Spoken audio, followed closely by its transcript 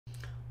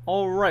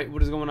Alright,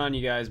 what is going on,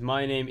 you guys?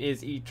 My name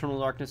is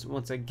Eternal Darkness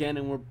once again,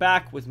 and we're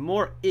back with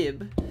more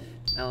IB.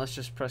 Now let's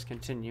just press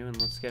continue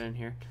and let's get in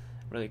here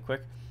really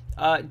quick.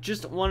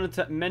 Just wanted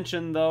to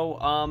mention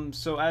though,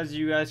 so as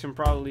you guys can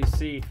probably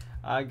see,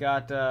 I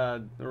got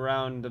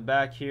around the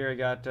back here, I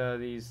got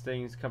these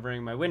things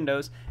covering my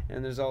windows,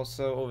 and there's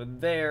also over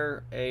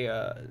there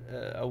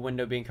a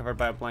window being covered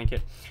by a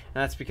blanket.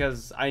 And that's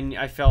because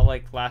I felt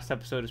like last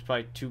episode is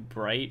probably too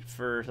bright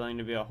for something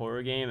to be a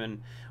horror game,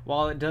 and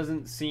while it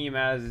doesn't seem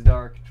as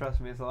dark, trust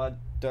me, it's a lot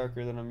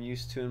darker than I'm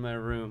used to in my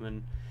room, and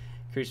it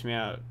creeps me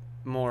out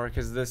more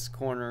because this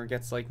corner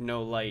gets like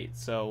no light,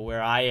 so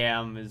where I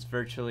am is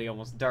virtually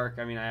almost dark.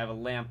 I mean, I have a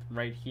lamp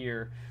right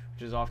here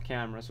which is off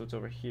camera, so it's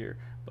over here,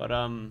 but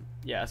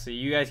yeah, so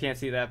you guys can't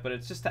see that, but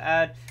it's just to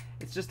add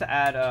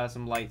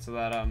some light so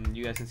that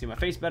you guys can see my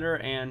face better,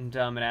 and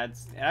it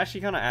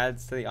actually kind of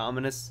adds to the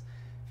ominous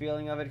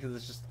feeling of it because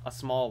it's just a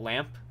small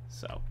lamp.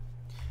 So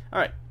all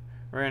right,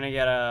 we're gonna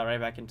get right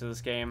back into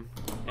this game,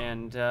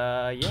 and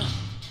yeah,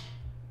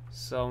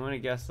 so I'm gonna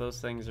guess those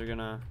things are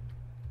gonna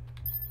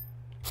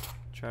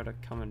try to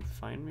come and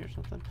find me or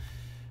something.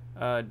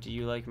 Do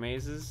you like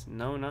mazes?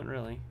 No, not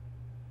really.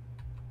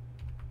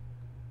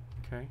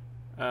 Okay.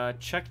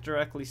 Check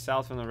directly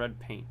south from the red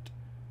paint.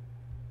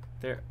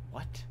 There.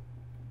 What?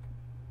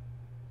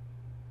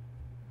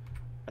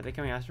 Are they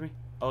coming after me?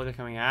 Oh, they're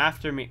coming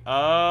after me.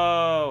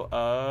 Oh,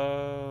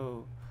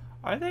 oh.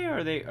 Are they? Or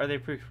are they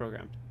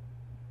pre-programmed?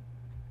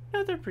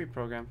 No, they're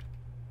pre-programmed.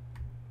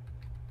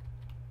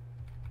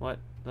 What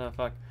the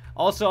fuck?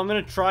 Also, I'm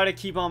gonna try to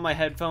keep on my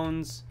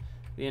headphones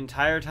the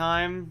entire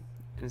time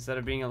instead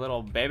of being a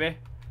little baby.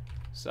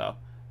 So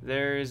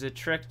there is a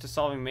trick to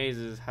solving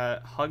mazes.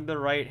 Hug the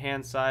right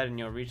hand side and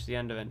you'll reach the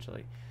end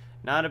eventually.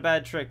 Not a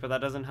bad trick, but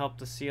that doesn't help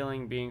the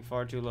ceiling being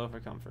far too low for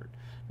comfort.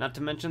 Not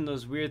to mention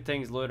those weird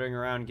things loitering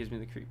around gives me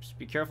the creeps.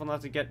 Be careful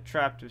not to get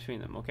trapped between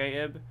them,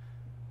 okay, Ib?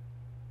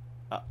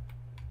 No.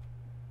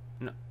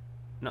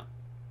 No.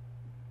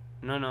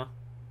 No, no.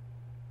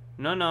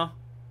 No, no.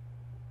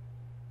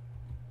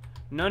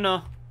 No,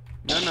 no.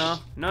 No, no.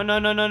 No, no,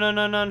 no, no, no,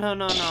 no, no, no,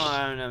 no, no.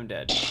 I'm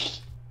dead.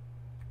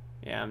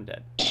 Yeah, I'm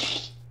dead.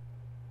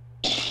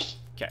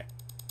 Okay.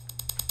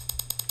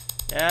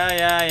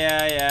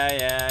 Yeah.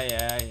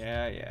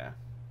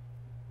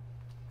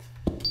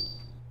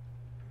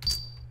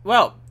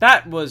 Well,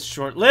 that was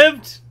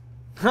short-lived.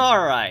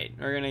 Alright,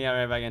 we're gonna get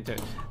right back into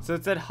it. So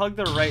it said hug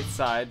the right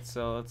side,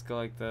 so let's go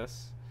like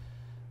this.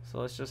 So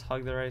let's just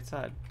hug the right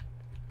side.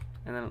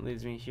 And then it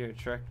leads me here,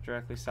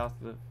 directly south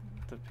of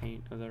the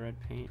paint, of the red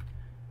paint.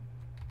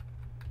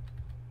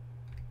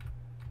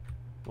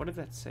 What did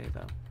that say,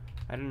 though?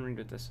 I didn't read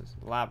what this is.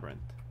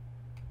 Labyrinth.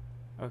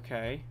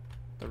 Okay.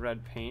 The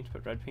red paint,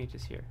 but red paint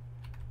is here.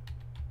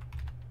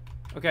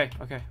 Okay.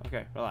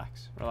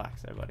 Relax,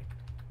 everybody.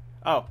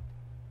 Oh.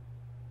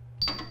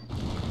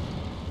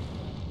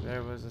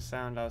 There was a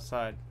sound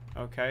outside.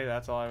 Okay,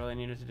 that's all I really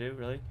needed to do,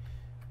 really.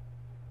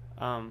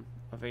 A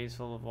vase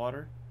full of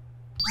water.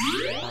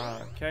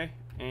 Okay,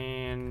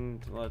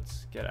 and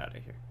let's get out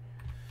of here.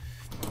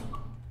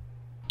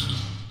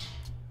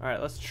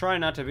 Alright, let's try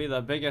not to be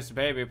the biggest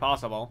baby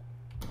possible.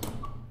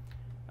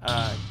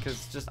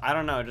 Cause just, I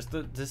don't know,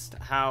 just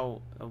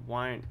how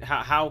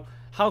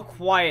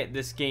quiet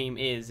this game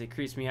is, it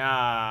creeps me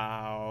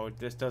out.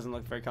 This doesn't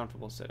look very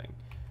comfortable sitting.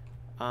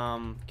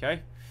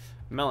 Okay.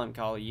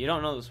 Melancholy, you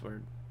don't know this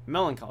word.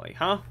 Melancholy,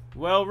 huh?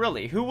 Well,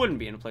 really, who wouldn't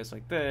be in a place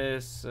like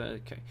this?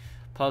 Okay.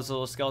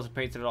 Puzzles, skeleton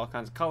painted all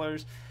kinds of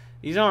colors.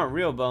 These aren't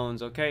real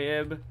bones, okay,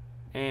 Ib?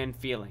 And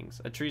feelings.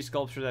 A tree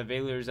sculpture that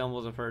vaguely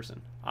resembles a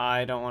person.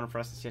 I don't want to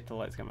press this yet till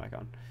the lights come back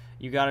on.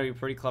 You gotta be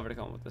pretty clever to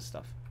come up with this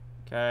stuff.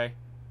 Okay.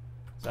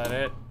 Is that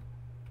it?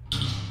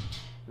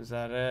 Is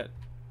that it?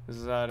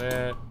 Is that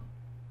it?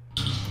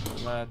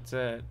 That's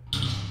it.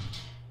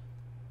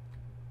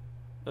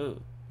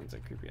 Ooh, that's a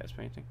creepy ass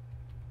painting.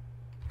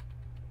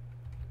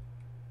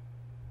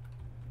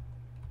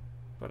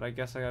 But I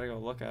guess I gotta go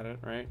look at it,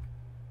 right?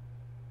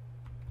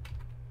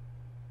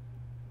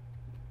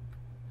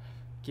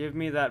 Give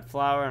me that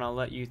flower and I'll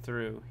let you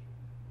through.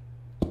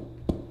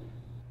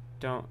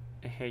 Don't.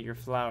 Hey, your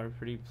flower,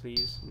 pretty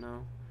please.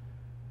 No.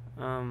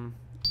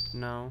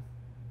 No.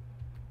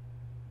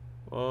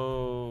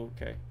 Whoa,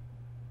 okay.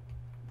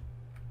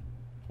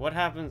 What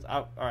happens?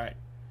 Oh, alright.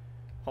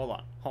 Hold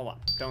on.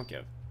 Don't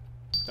give.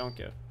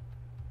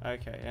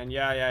 Okay, and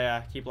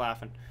yeah. Keep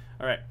laughing.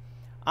 Alright.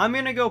 I'm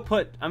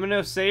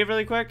gonna save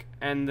really quick,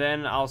 and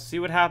then I'll see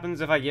what happens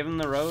if I give him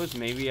the rose.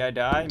 Maybe I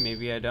die,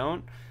 maybe I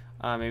don't.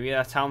 Maybe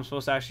that's how I'm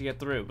supposed to actually get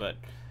through, but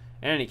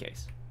in any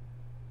case.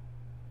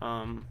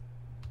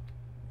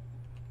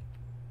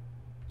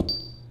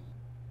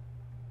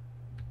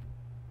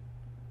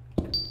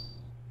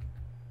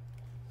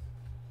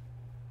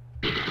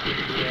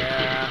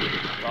 Yeah,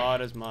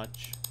 thought as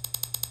much.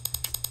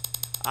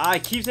 I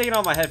keep taking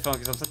off my headphones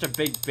because I'm such a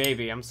big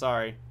baby. I'm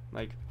sorry.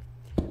 Like,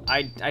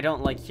 I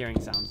don't like hearing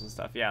sounds and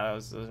stuff. Yeah, that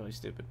was really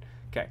stupid.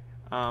 Okay.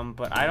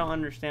 But I don't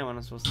understand what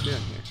I'm supposed to do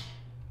in here.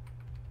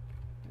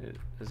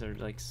 Is there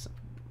like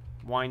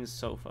wine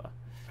sofa?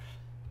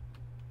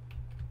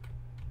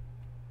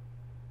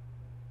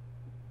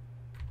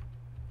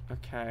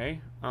 Okay.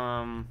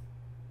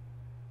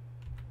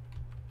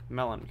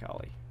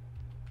 Melancholy.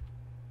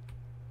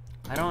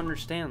 I don't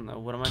understand, though.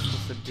 What am I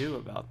supposed to do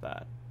about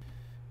that?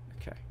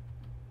 Okay.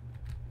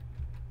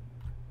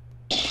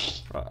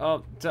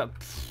 Oh,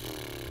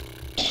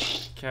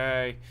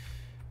 okay.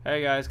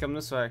 Hey, guys, come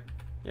this way.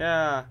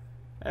 Yeah.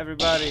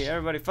 Everybody,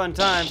 fun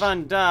time,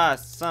 fun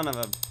dust. Son of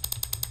a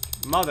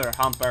mother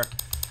humper.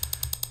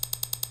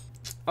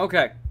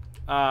 Okay.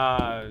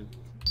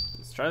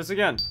 Let's try this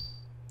again.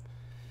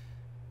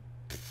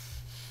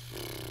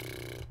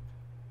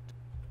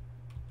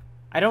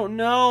 I don't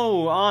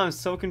know. Oh, I'm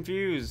so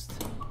confused.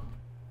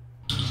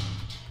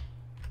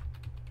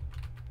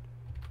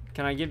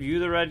 Can I give you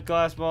the red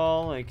glass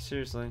ball? Like,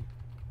 seriously.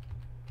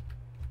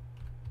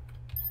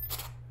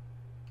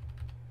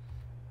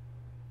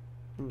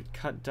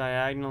 Cut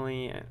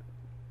diagonally and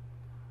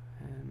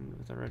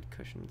with a red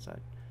cushion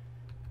inside.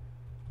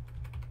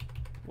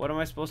 What am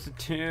I supposed to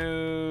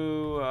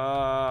do?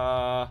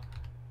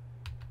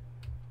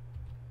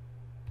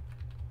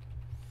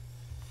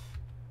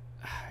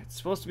 It's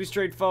supposed to be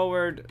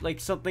straightforward. Like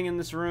something in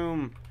this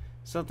room.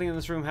 Something in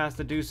this room has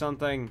to do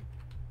something.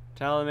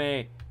 Tell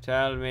me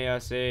a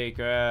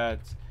secret.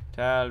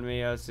 Tell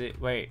me a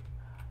secret. Wait.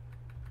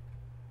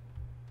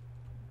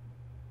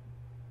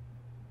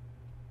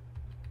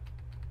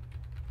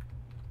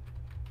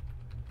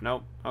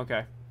 Nope.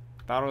 Okay.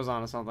 Thought it was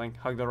onto something.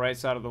 Hug the right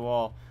side of the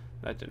wall.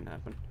 That didn't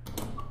happen.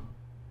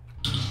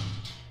 It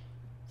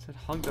said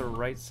hug the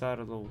right side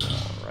of the wall,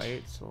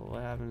 right? So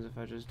what happens if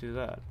I just do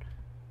that?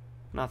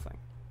 Nothing.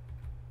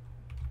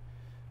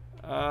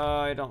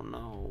 I don't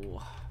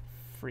know.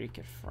 Freak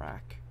it,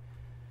 frack.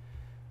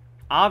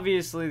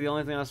 Obviously, the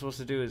only thing I'm supposed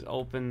to do is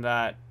open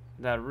that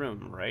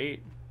room,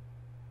 right?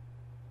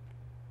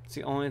 It's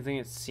the only thing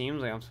it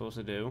seems like I'm supposed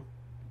to do.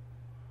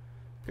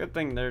 Good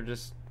thing they're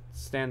just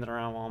standing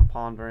around while I'm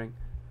pondering.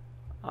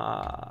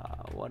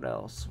 What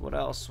else? What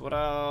else? What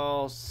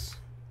else?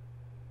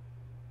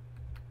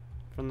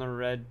 From the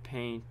red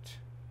paint.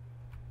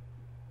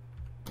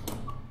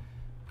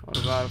 What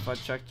about if I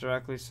check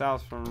directly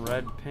south from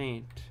red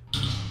paint?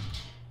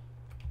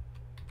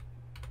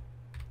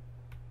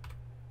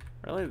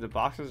 Really? The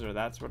boxes are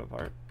that sort of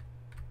part?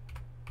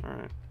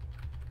 Alright.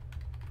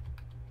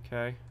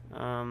 Okay.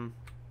 Well,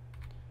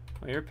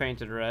 you're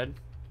painted red.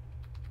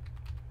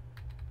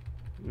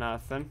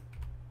 Nothing.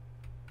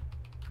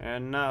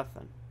 And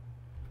nothing.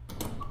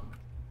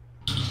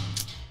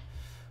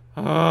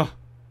 Ugh.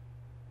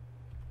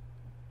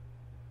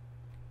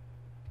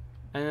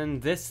 And then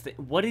this thing.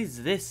 What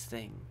is this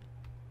thing?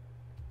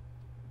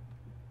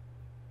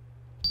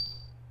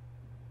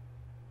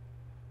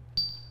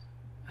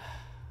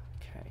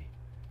 Okay.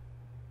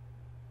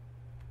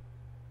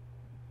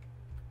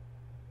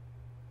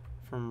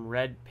 From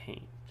red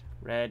paint.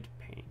 Red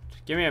paint.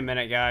 Give me a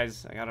minute,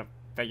 guys. I gotta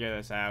figure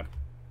this out.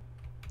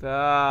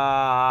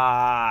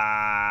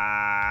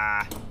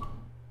 I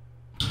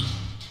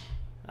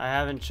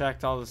haven't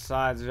checked all the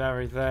sides of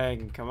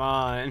everything. Come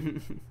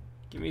on.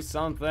 Give me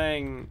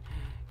something.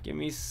 Give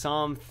me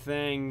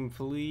something,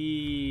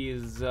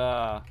 please.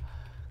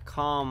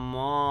 Come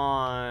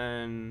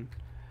on.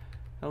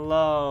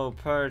 Hello,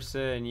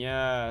 person.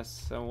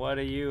 Yes. So what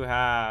do you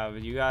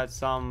have? You got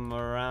some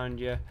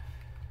around you?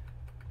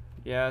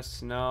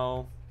 Yes,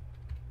 no.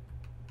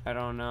 I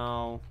don't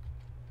know.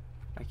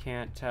 I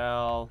can't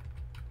tell.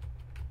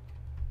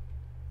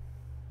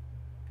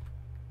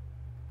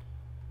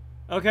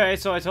 Okay,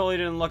 so I totally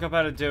didn't look up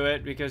how to do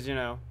it because, you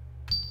know.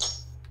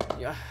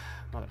 Yeah,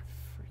 mother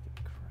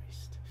freaking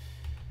Christ.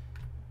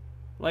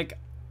 Like,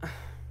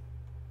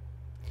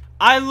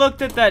 I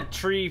looked at that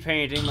tree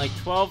painting like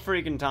 12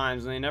 freaking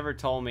times and they never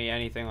told me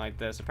anything like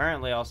this.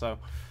 Apparently also,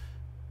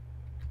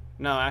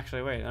 no,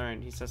 actually, wait,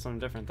 alright, he said something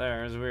different there.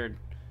 It was weird.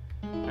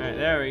 Alright,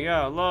 there we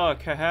go.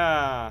 Look,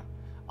 haha.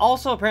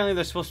 Also, apparently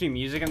there's supposed to be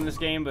music in this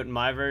game, but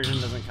my version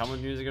doesn't come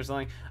with music or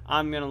something.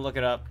 I'm gonna look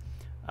it up.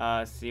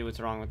 See what's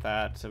wrong with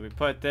that. So we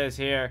put this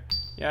here.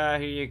 Yeah,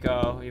 here you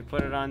go. You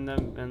put it on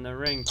the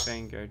ring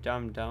finger.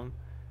 Dum dum.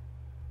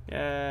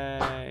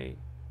 Yay.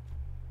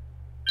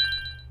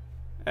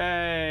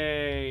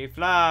 Hey,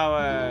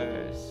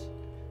 flowers.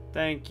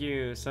 Thank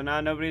you. So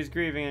now nobody's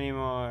grieving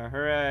anymore.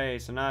 Hooray.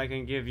 So now I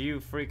can give you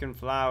freaking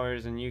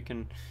flowers and you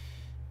can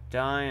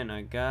die in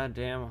a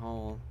goddamn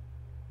hole.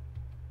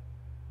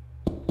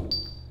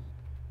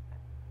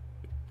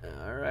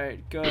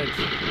 Alright, good.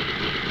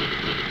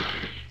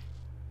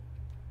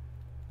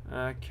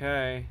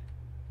 Okay.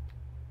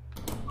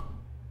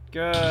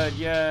 Good,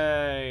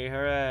 yay,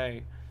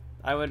 hooray.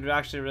 I would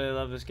actually really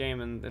love this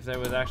game and if there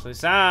was actually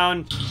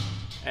sound.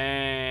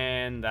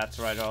 And that's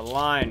where I draw the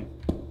line.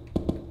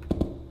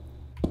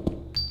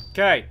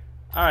 Okay,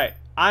 alright.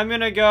 I'm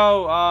gonna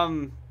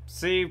go,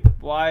 see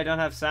why I don't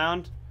have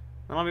sound.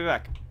 And I'll be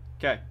back.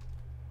 Okay.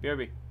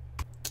 BRB.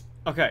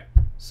 Okay,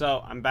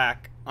 so I'm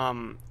back.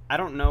 I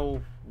don't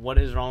know what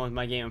is wrong with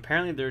my game.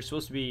 Apparently there's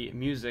supposed to be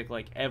music,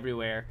 like,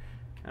 everywhere.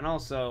 And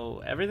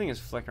also, everything is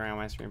flickering on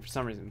my screen for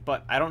some reason.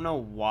 But I don't know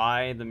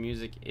why the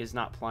music is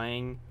not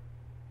playing.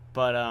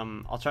 But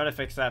I'll try to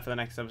fix that for the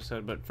next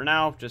episode. But for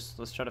now, just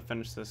let's try to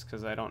finish this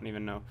because I don't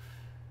even know.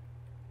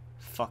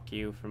 Fuck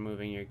you for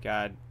moving your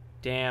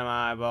goddamn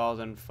eyeballs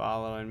and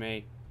following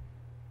me.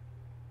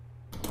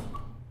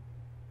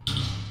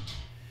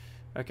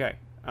 Okay.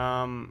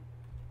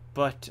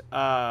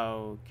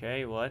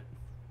 Okay, what?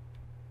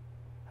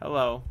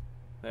 Hello.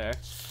 There.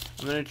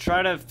 I'm gonna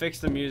try to fix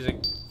the music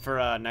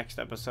for next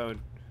episode.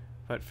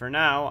 But for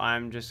now,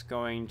 I'm just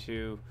going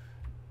to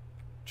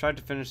try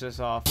to finish this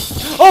off.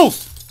 Oh!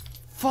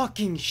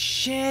 Fucking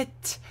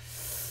shit!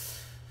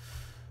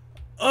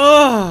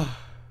 Ugh!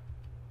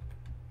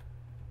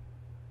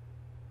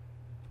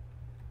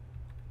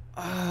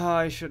 Oh,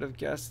 I should have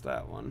guessed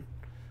that one.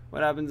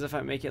 What happens if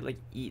I make it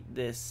like eat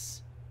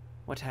this?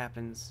 What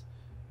happens?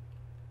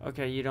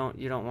 Okay, you don't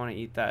want to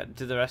eat that.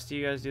 Do the rest of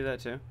you guys do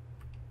that too?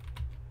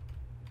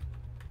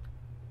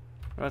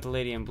 What about the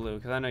lady in blue?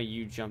 Because I know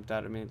you jumped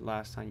out at me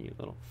last time, you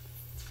little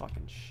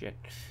fucking shit.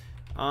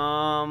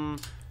 Of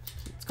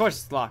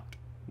course it's locked.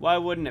 Why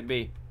wouldn't it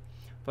be?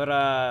 But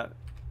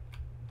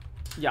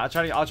yeah, I'll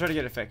try to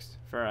get it fixed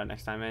for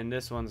next time. And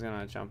this one's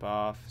gonna jump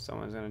off.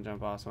 Someone's gonna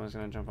jump off. Someone's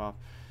gonna jump off.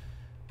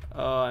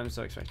 Oh, I'm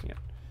so expecting it.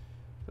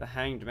 The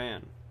Hanged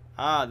Man.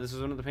 Ah, this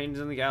is one of the paintings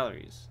in the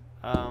galleries.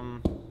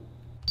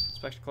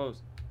 Inspection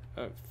closed.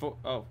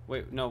 Oh,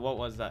 wait, no, what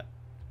was that?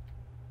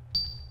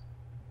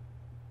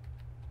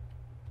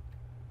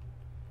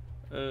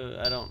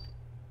 I don't.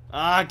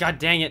 Ah, god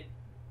dang it.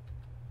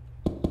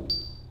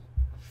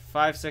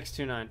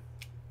 5629.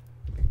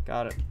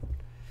 Got it.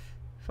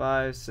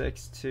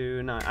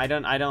 5629.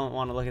 I don't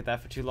want to look at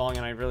that for too long,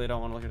 and I really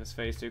don't want to look at his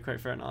face too, quite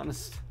fair and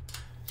honest.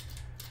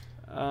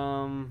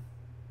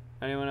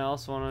 Anyone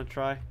else want to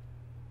try?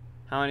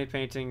 How many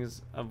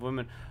paintings of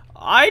women?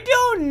 I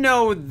don't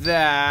know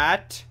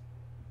that.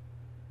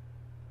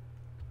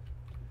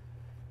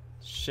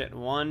 Shit.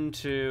 1,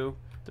 2,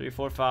 3,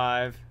 4,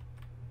 5,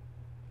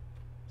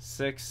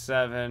 6,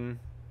 7.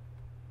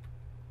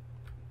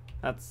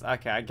 That's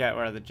okay. I get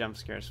where the jump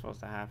scare is supposed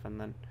to happen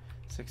then.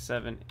 6,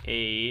 7,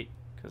 8.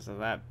 Because of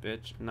that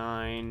bitch.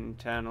 9,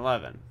 10,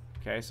 11.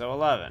 Okay, so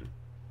 11.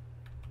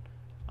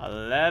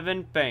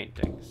 11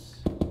 paintings.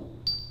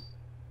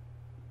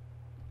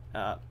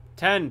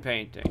 10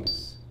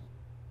 paintings.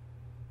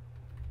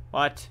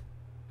 What?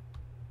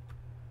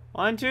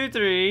 1, 2,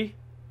 3.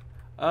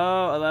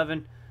 Oh,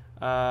 11.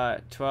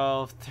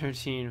 12,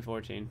 13,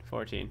 14.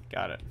 14.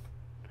 Got it.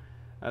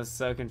 I was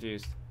so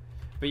confused.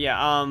 But yeah,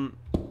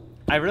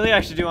 I really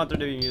actually do want there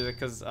to be music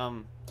because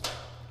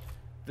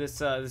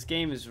this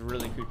game is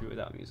really creepy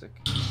without music,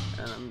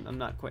 and I'm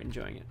not quite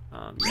enjoying it.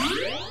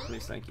 Yeah,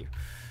 please, thank you.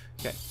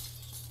 Okay.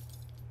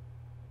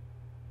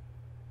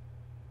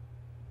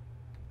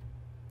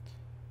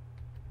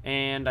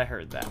 And I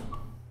heard that.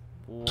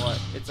 What?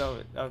 It's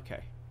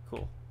okay.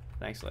 Cool.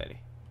 Thanks, lady.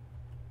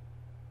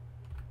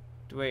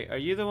 Wait, are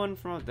you the one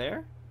from up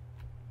there,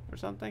 or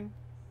something?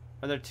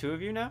 Are there 2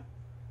 of you now?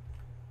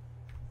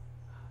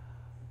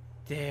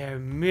 They're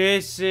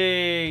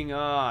missing.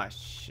 Oh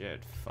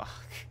shit.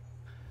 Fuck.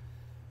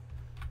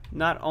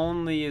 Not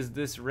only is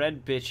this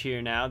red bitch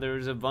here now,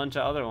 there's a bunch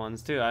of other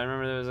ones too. I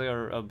remember there was like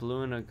a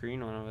blue and a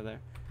green one over there.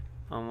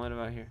 What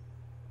about here?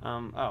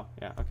 Oh,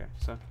 yeah, okay.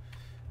 So,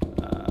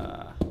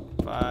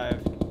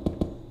 5,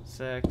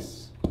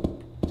 6,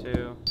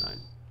 2, 9.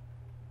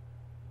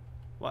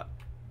 What?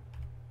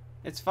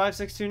 It's 5,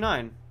 6, 2,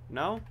 9.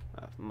 No?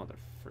 Oh, mother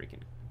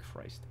freaking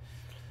Christ.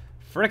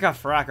 Fricka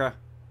fracka.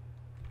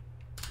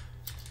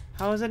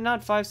 How is it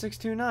not 5, 6,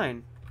 2,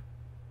 9?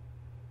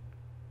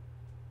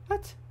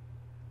 What?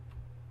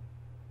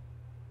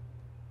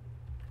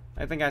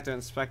 I think I have to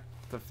inspect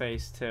the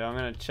face too. I'm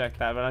gonna check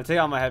that, but I'll take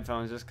out my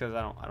headphones just because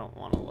I don't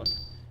want to look.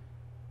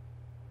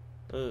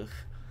 Ugh,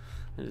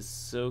 it is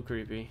so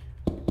creepy.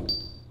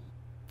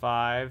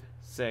 5,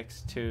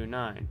 6, 2,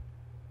 9.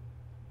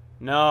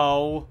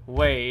 No,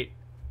 wait.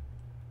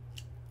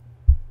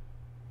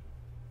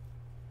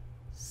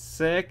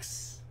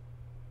 6,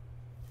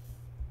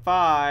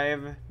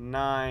 5,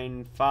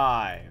 9,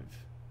 5.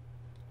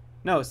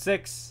 No,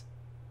 6,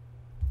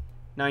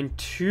 9,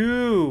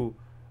 2.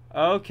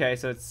 Okay,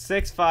 so it's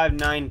 6, 5,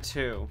 9,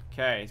 2.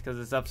 Okay, because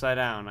it's upside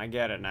down. I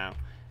get it now.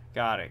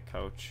 Got it,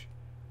 coach.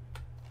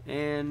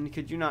 And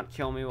could you not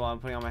kill me while I'm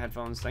putting on my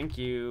headphones? Thank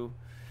you.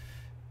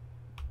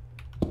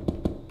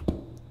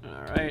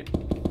 Alright.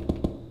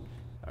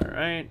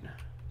 Alright.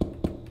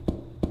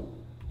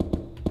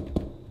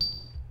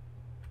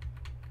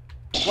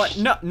 What?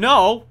 No,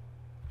 no!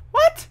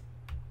 What?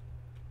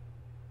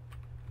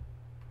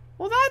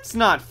 Well, that's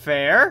not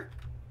fair.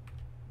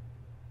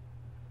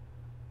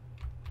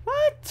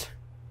 What?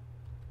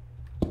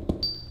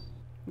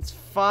 It's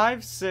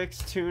 5, 6,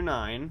 2,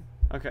 9.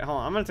 Okay, hold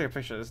on. I'm gonna take a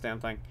picture of this damn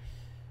thing.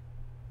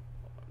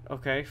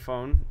 Okay,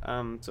 phone.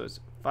 So it's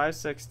 5,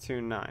 6,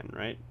 2, 9,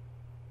 right?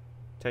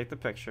 Take the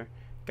picture.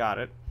 Got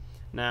it.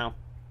 Now,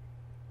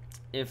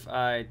 if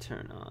I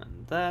turn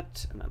on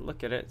that and I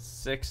look at it,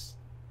 6,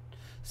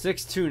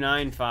 6, 2,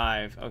 9,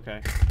 5.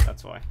 Okay,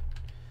 that's why.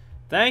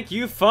 Thank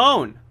you,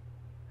 phone.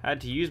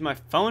 Had to use my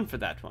phone for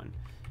that one.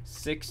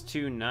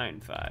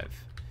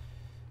 6295.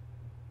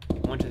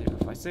 1, 2, 3, 4,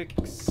 5,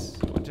 6.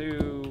 1,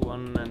 2,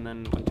 1, and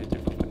then 1, 2,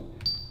 3, 4, 5.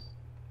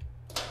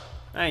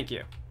 Thank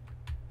you.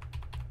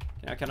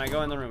 Now, can I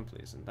go in the room,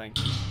 please? And thank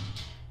you.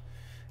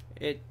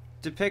 It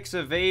depicts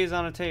a vase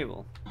on a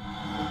table.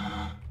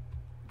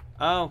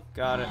 Oh,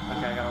 got it.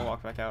 Okay, I gotta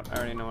walk back out. I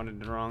already know what I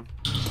did wrong.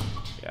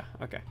 Yeah,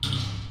 okay.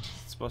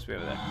 It's supposed to be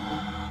over there.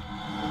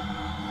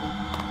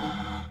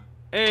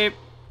 Ape!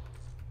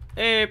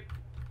 Ape!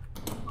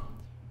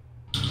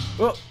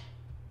 Oh!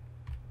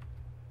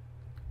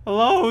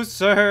 Hello,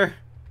 sir!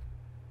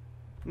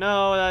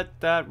 No,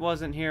 that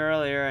wasn't here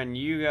earlier, and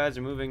you guys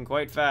are moving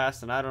quite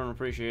fast, and I don't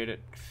appreciate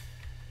it.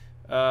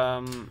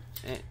 No,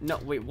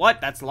 wait, what?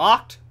 That's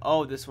locked?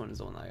 Oh, this one is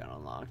the one that got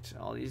unlocked.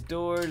 All these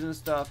doors and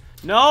stuff.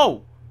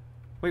 No!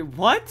 Wait,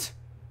 what?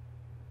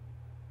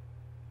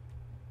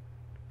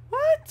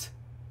 What?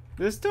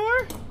 This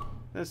door?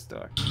 This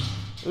door.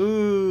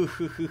 Ooh,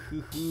 hoo, hoo,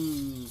 hoo,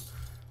 hoo.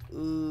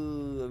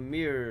 Ooh, a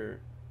mirror.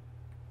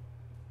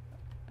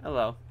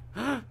 Hello.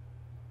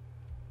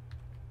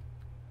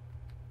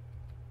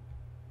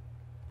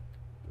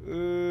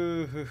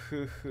 Ooh, hoo,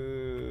 hoo,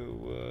 hoo.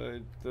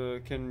 What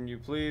the? Can you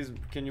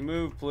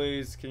move,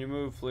 please? Can you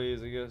move,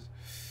 please? I guess.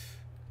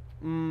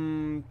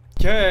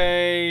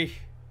 Okay.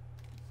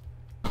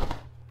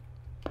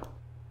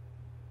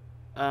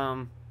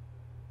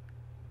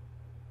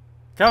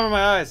 Cover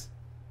my eyes.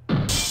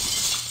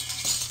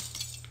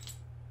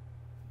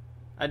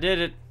 I did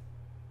it.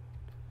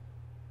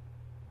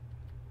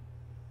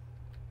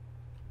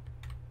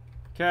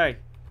 Okay.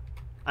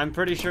 I'm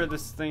pretty sure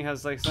this thing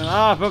has like some.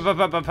 Stop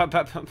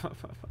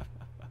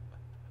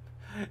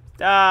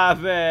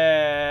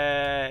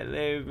it!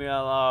 Leave me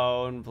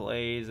alone,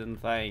 please,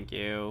 and thank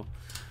you.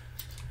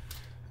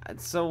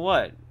 So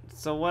what?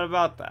 So what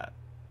about that?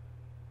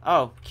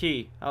 Oh,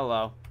 key.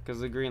 Hello. Because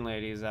the green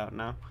lady is out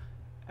now.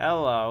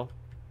 Hello.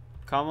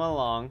 Come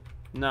along.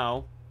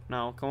 No.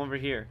 No. Come over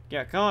here.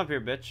 Yeah, come up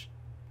here, bitch.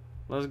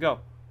 Let's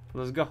go.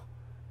 Let's go.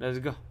 Let's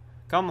go.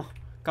 Come on.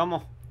 Come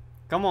on.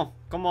 Come on.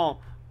 Come on.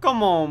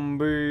 Come on,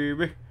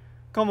 baby.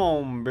 Come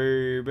on,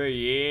 baby.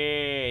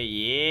 Yeah.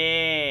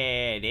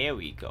 Yeah. There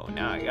we go.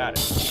 Now I got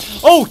it.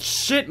 Oh,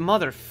 shit,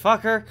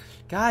 motherfucker.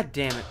 God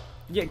damn it.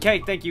 Yeah,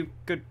 okay, thank you.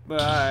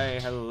 Goodbye.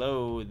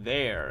 Hello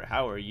there.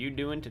 How are you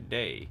doing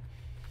today?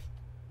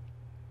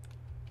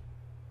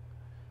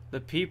 The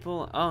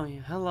people. Oh,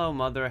 yeah. Hello,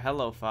 mother.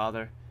 Hello,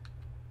 father.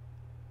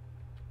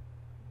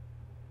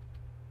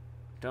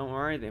 Don't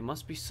worry, they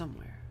must be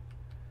somewhere.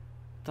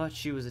 Thought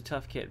she was a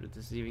tough kid, but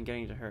this is even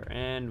getting to her.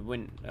 And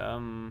when,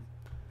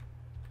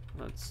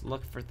 let's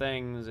look for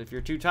things. If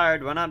you're too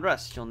tired, why not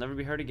rest? You'll never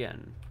be hurt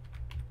again.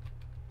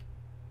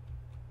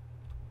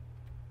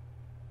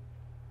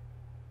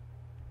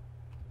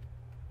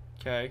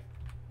 Okay.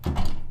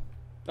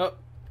 Oh.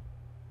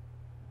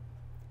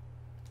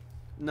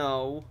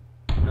 No.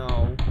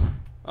 No.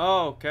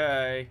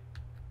 Okay.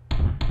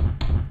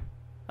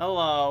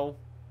 Hello.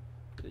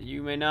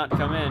 You may not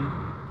come in.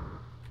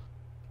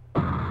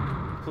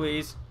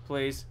 Please,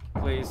 please,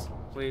 please,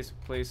 please,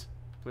 please,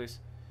 please.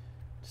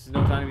 This is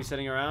no time to be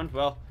sitting around.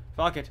 Well,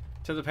 fuck it.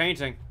 To the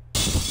painting.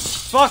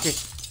 Fuck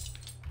it.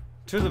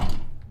 To the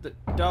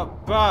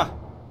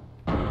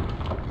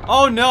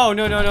Oh no,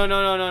 no, no, no, no,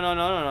 no, no, no, no,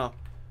 no, no.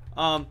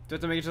 Do I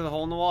have to make it to the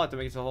hole in the wall? I have to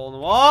make it to the hole in the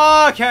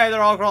wall. Okay,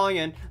 they're all crawling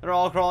in. They're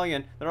all crawling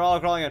in. They're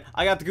all crawling in.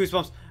 I got the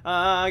goosebumps.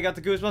 I got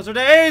the goosebumps for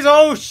days.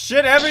 Oh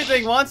shit,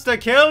 everything wants to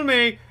kill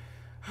me.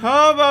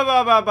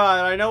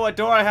 I know what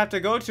door I have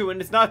to go to,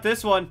 and it's not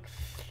this one.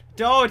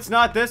 No, it's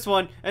not this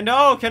one. And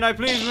no, can I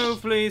please move,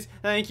 please?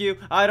 Thank you.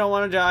 I don't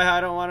want to die. I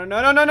don't want to. No,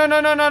 no, no, no,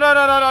 no, no, no, no,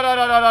 no, no,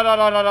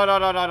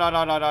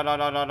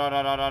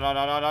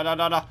 no, no,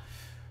 no, no.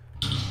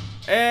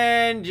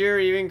 And you're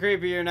even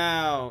creepier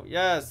now.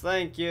 Yes,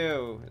 thank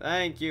you.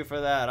 Thank you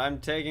for that. I'm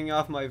taking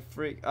off my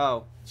freak.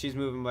 Oh, she's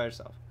moving by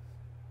herself.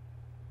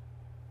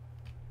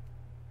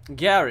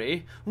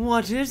 Gary,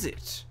 what is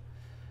it?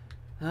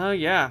 Oh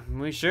yeah,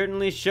 we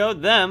certainly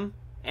showed them,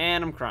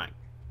 and I'm crying.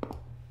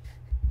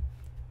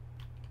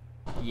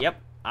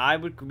 Yep, I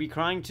would be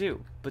crying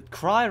too, but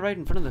cry right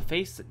in front of the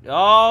face.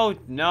 Oh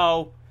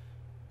no!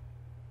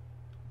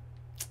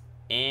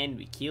 And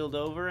we keeled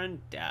over and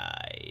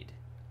died.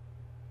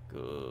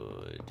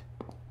 Good,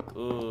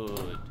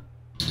 good.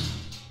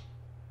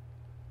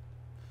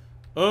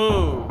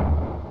 Oh,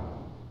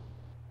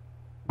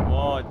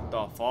 what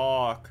the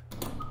fuck,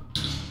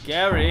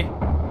 Gary?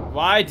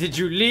 Why did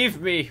you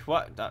leave me?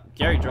 What?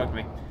 Gary drugged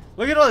me.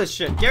 Look at all this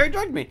shit. Gary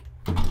drugged me.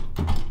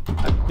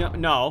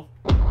 No.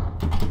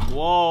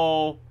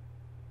 Whoa.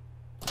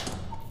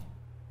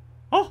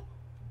 Oh.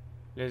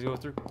 You guys go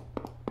through.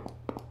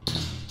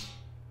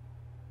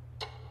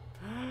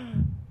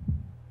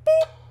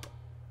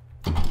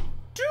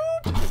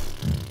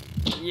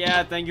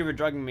 Yeah, thank you for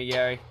drugging me,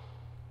 Gary.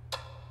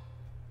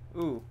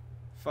 Ooh.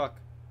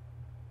 Fuck.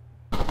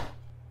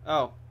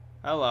 Oh.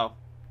 Hello.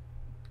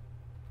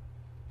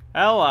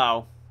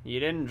 Hello.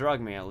 You didn't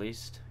drug me, at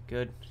least.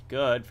 Good.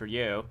 Good for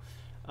you.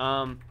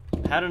 Had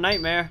a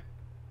nightmare.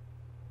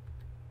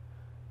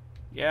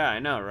 Yeah, I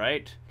know,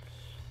 right?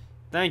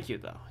 Thank you,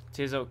 though.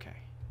 Tis okay.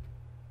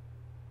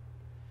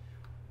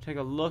 Take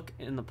a look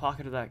in the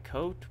pocket of that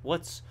coat.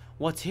 What's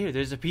here?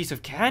 There's a piece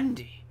of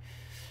candy.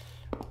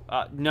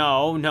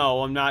 No,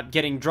 I'm not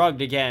getting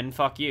drugged again.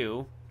 Fuck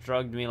you.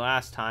 Drugged me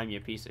last time, you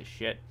piece of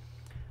shit.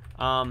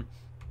 But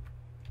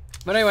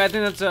anyway, I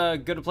think that's as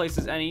good a place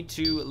as any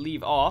to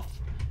leave off.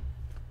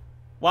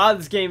 Wow,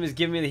 this game is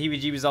giving me the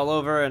heebie-jeebies all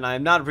over, and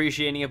I'm not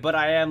appreciating it, but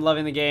I am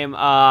loving the game.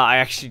 I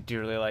actually do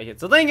really like it.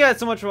 So thank you guys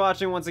so much for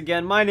watching once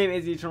again. My name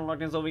is Eternal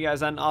Darkness. Hope you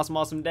guys had an awesome,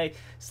 awesome day.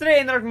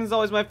 Stay in the darkness,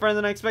 always, my friends,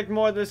 and I expect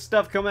more of this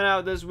stuff coming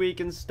out this week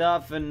and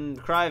stuff, and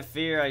Cry of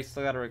Fear. I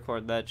still gotta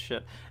record that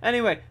shit.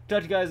 Anyway,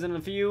 talk to you guys in a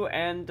few,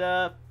 and,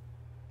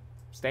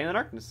 stay in the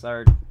darkness.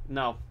 Or,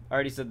 no, I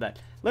already said that.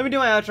 Let me do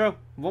my outro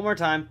one more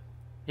time.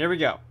 Here we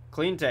go.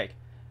 Clean take.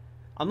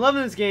 I'm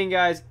loving this game,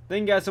 guys.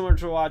 Thank you guys so much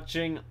for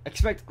watching.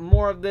 Expect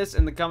more of this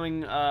in the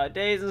coming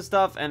days and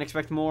stuff, and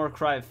expect more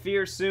Cry of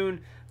Fear soon.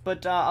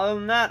 But other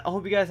than that, I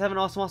hope you guys have an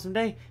awesome, awesome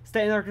day.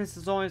 Stay in the darkness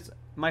as always,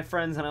 my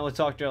friends, and I will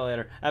talk to you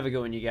later. Have a good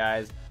one, you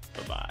guys.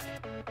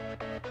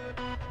 Bye-bye.